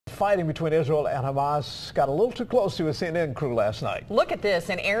fighting between Israel and Hamas got a little too close to a CNN crew last night. Look at this.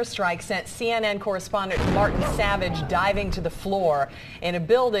 An airstrike sent CNN correspondent Martin Savidge diving to the floor in a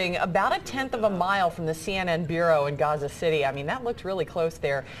building about 1/10 of a mile from the CNN bureau in Gaza City. I mean, that looked really close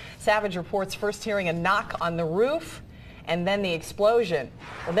there. Savidge reports first hearing a knock on the roof and then the explosion.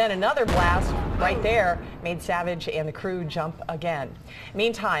 Well, then another blast right there made Savidge and the crew jump again.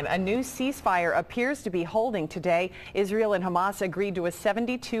 Meantime, a new ceasefire appears to be holding today. Israel and Hamas agreed to a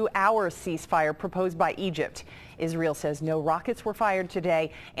 72-hour ceasefire proposed by Egypt. Israel says no rockets were fired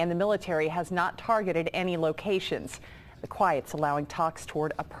today, and the military has not targeted any locations. The quiet's allowing talks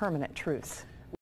toward a permanent truce.